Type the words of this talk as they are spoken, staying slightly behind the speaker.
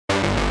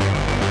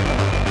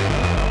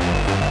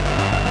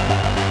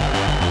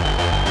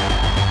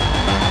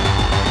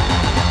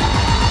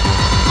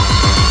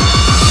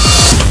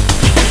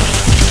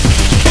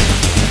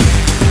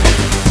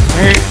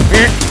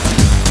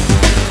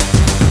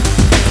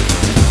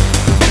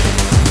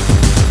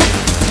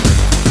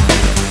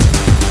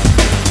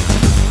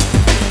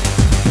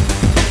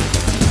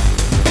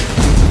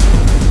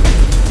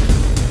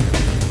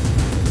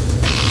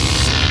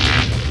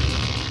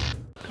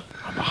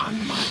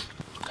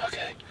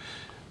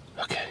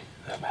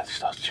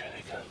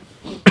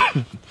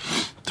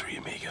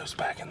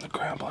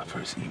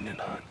his evening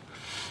hunt.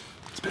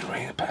 It's been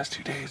raining the past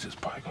 2 days. It's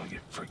probably gonna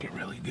get freaking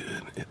really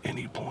good at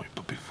any point.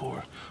 But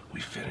before we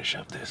finish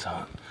up this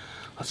hunt,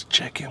 let's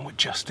check in with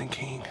Justin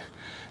King,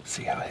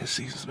 see how his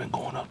season's been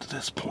going up to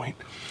this point.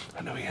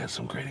 I know he had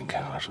some great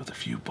encounters with a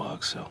few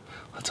bucks, so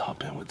let's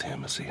hop in with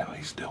him and see how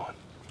he's doing.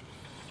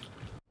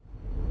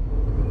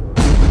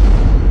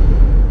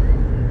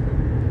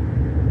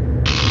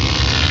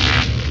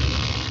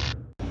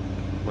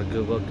 My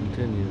good luck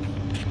continues.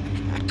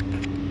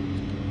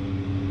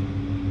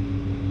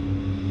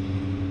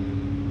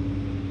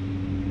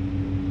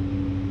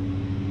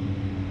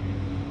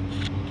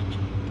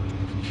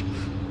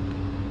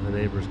 The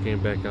neighbors came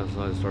back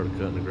outside and started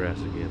cutting the grass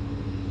again.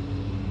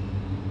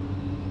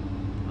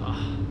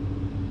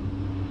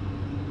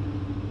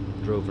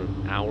 Drove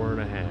an hour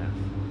and a half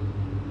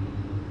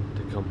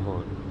to come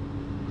hunt,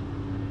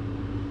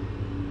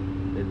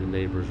 and the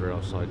neighbors are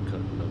outside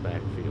cutting the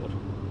backfield.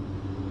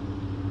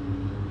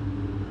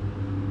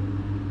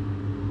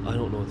 I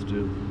don't know what to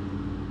do.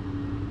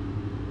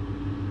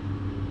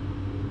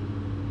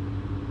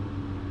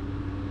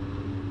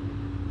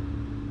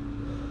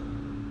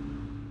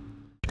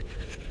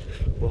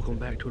 Welcome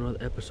back to another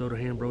episode of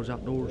HamBros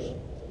Outdoors.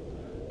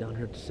 Down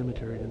here at the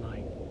cemetery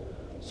tonight.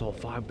 Saw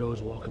 5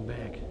 does walking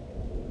back.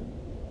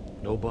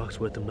 No bucks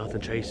with them,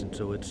 nothing chasing,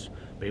 so it's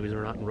maybe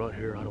they're not in rut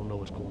here. I don't know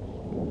what's going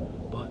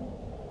on. But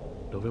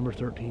November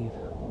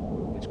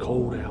 13th, it's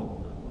cold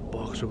out.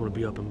 Bucks are going to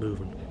be up and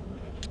moving.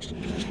 It's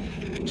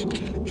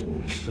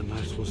a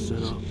nice little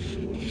setup.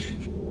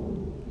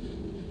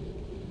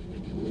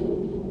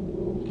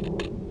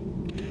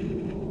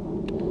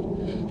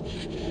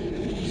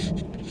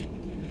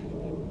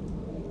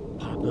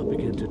 Popped up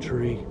against a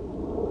tree.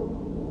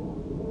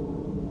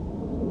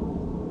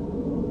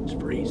 It's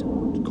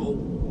freezing. It's cold.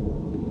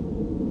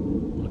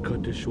 I'm gonna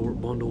cut this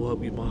short, bundle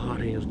up, get my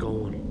hot hands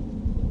going.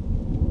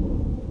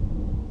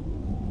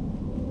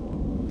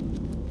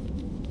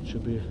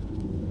 Should be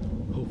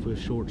hopefully a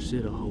short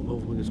sit. I hope.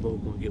 Hopefully we can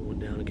smoke one, get one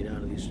down, and get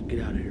out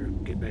of here,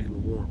 get back in the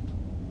warmth.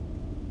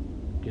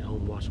 Get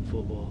home, watch some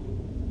football.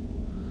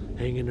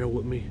 Hang in there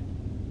with me.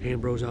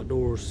 HamBros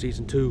Outdoors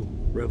Season 2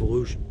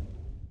 Revolution.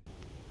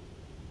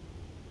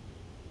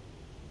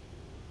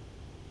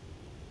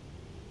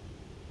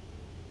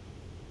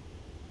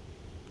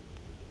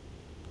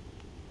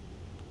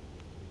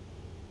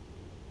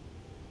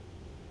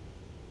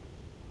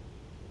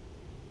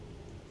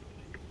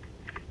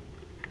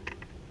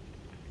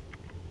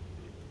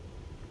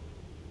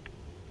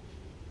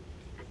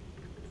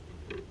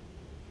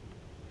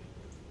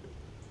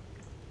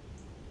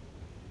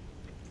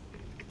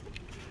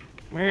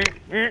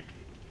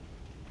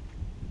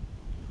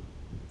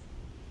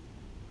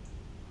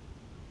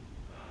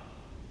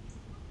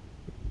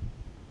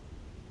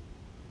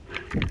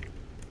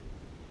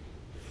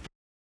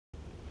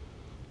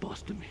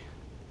 Busted me.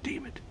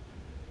 Damn it.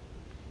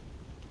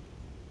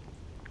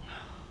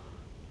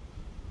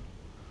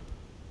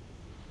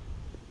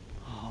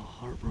 Oh,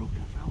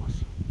 heartbroken,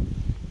 fellas.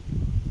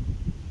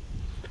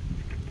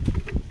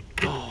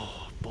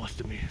 Oh,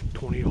 busted me.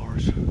 20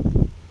 yards.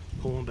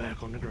 Pulling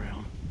back on the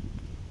ground.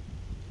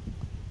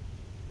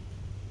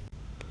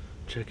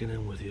 Checking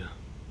in with you.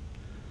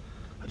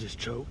 I just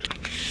choked.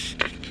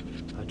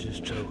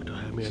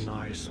 I had me a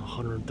nice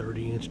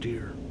 130-inch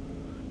deer.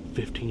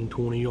 15,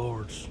 20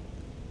 yards.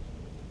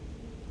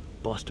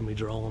 Busting me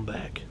drawing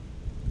back.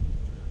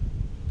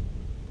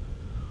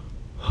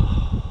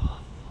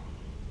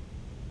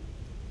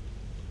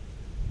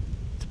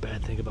 It's a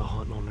bad thing about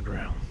hunting on the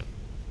ground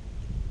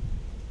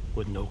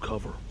with no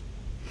cover.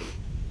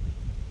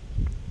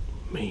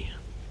 Man.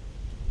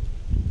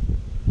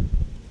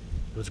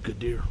 It was a good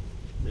deer.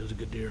 It was a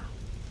good deer.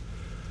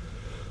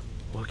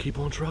 Well, keep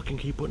on trucking,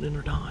 keep putting in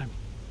their time.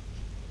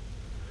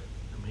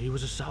 I mean, he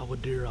was a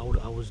solid deer. I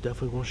was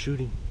definitely going to shoot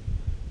him.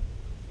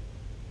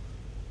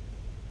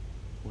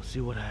 We'll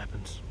see what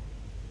happens.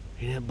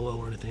 He didn't blow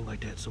or anything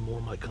like that, so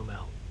more might come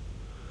out.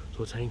 So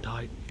let's hang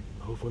tight.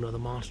 Hopefully another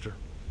monster.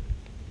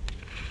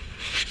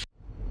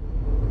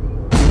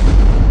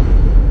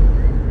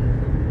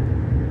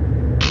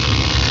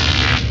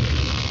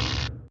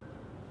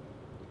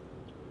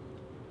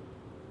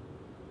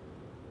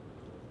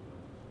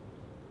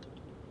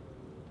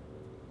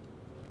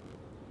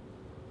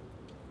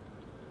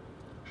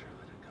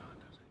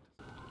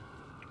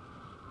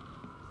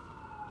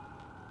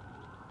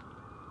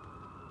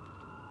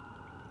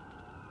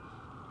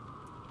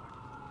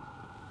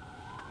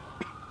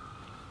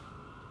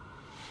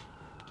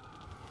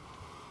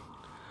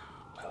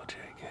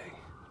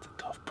 It's a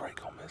tough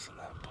break on missing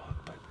that buck,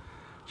 but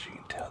as you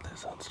can tell,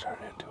 this hunt's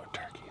turning into a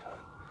turkey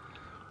hunt.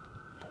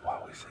 But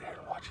while we sit here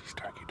and watch these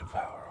turkey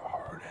devour our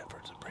hard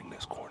efforts to bring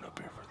this corn up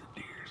here for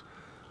the deers,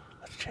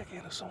 let's check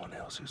in with someone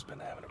else who's been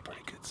having a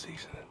pretty good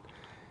season and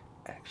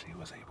actually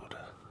was able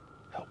to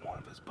help one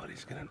of his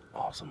buddies get an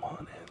awesome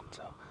hunt in.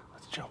 So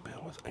let's jump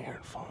in with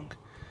Aaron Funk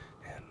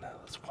and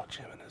let's watch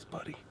him and his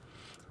buddy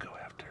go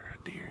after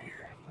a deer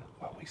here.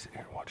 While we sit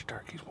here and watch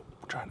turkeys,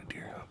 we're trying to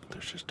deer hunt, but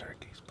there's just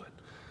turkeys. But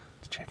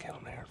let's check in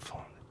on Aaron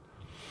Funk.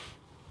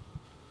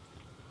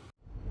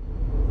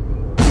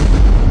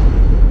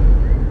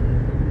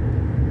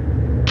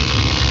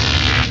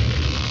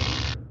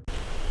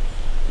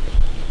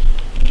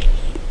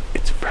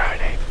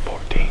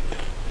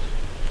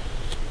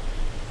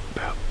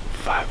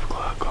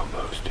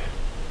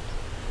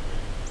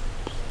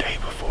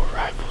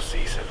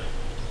 season.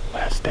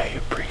 Last day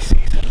of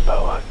preseason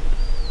bow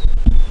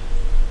hunting.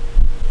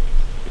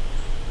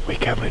 We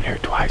come in here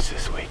twice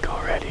this week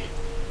already.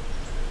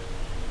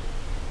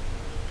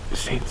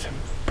 Seen some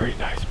pretty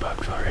nice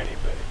bucks already,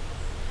 but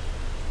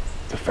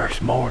the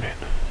first morning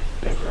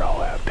they were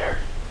all out there,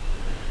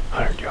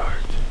 100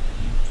 yards.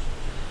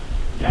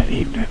 That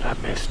evening I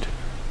missed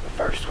the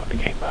first one that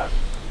came up.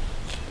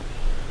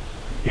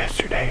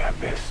 Yesterday I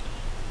missed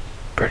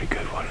a pretty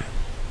good one.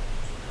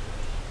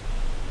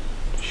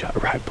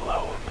 Shot right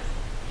below him.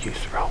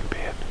 Used the wrong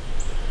pin.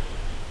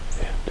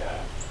 And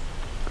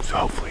so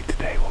hopefully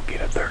today we'll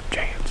get a third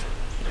chance.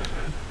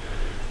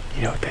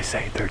 You know what they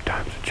say, third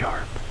time's a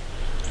charm.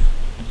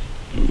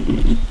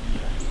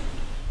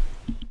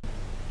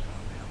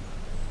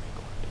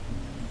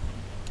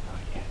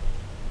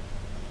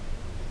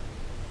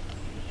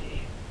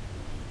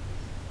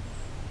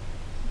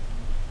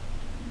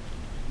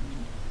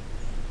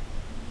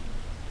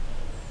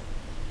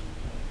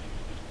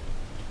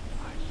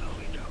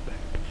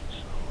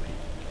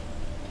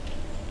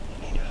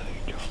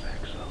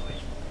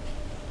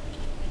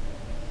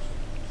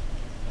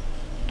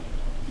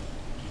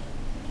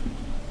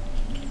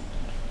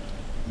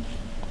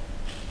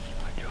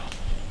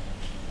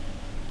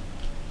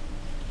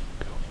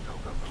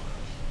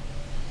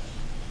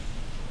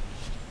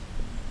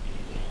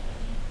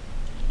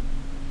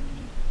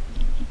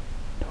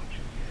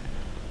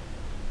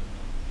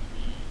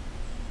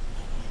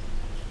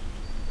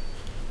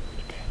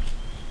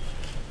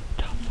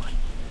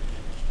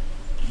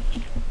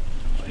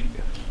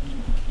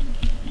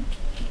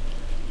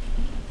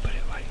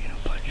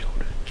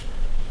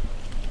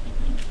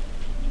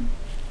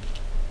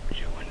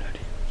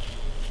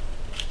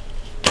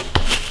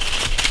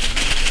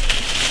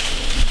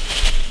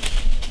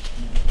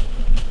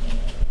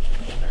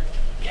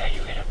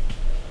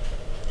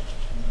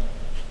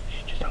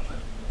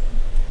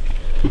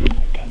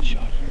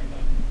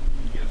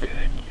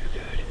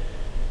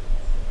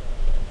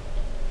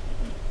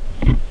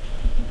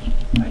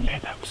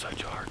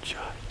 Such a hard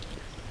shot,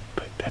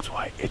 but that's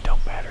why it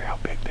don't matter how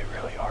big they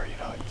really are, you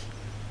know.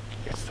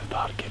 It's the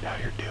thought of getting out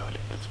here doing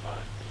it that's fun.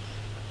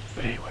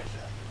 But anyways,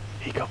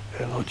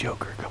 a little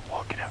joker come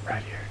walking out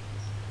right here,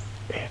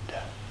 and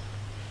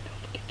don't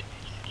forget to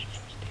mention that you're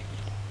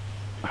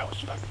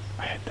supposed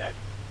to. I had that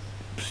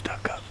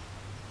stuck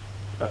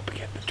up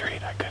against the tree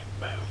and I couldn't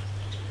move,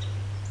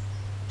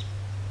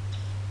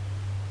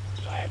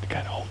 so I had to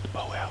kind of hold the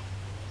bow out,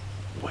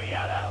 way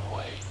out of the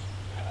way.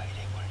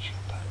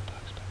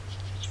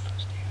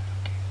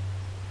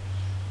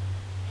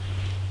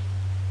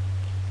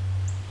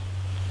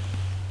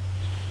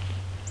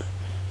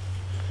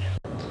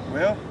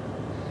 Well,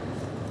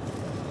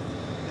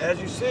 as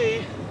you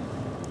see,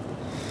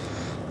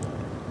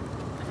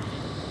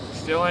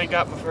 still ain't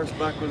got my first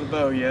buck with a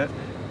bow yet,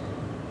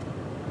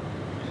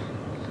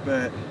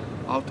 but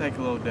I'll take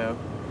a little dough.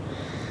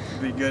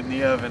 It'll be good in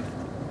the oven.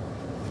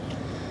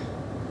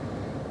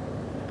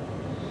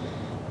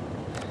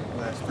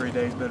 The last 3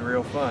 days been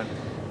real fun.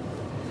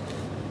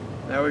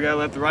 Now we gotta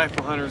let the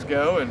rifle hunters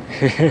go, and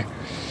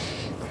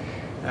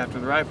after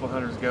the rifle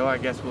hunters go, I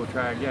guess we'll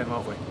try again,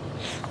 won't we?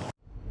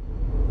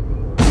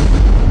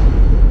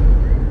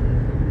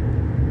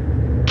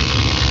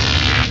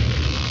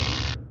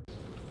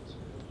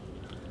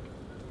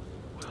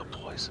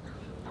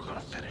 We're gonna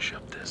finish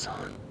up this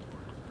hunt.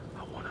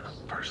 I want to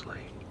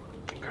personally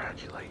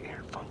congratulate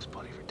Aaron Funk's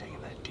buddy for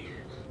taking that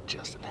deer.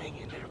 Justin, hang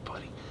in there,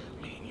 buddy.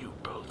 Me and you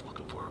both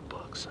looking for a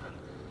buck, son.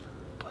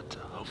 But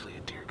hopefully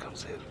a deer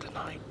comes in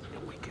tonight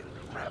and we can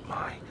wrap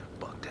my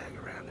buck tag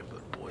around him.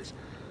 But boys,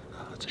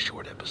 it's a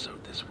short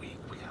episode this week.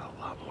 We got a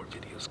lot more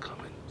videos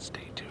coming.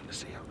 Stay tuned to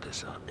see how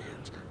this hunt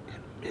ends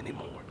and many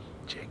more.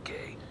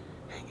 JK,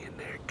 hang in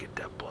there, get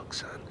that buck,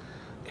 son.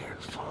 Aaron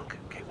Funk,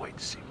 can't wait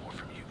to see more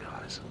from you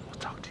guys. We'll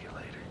talk to you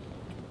later.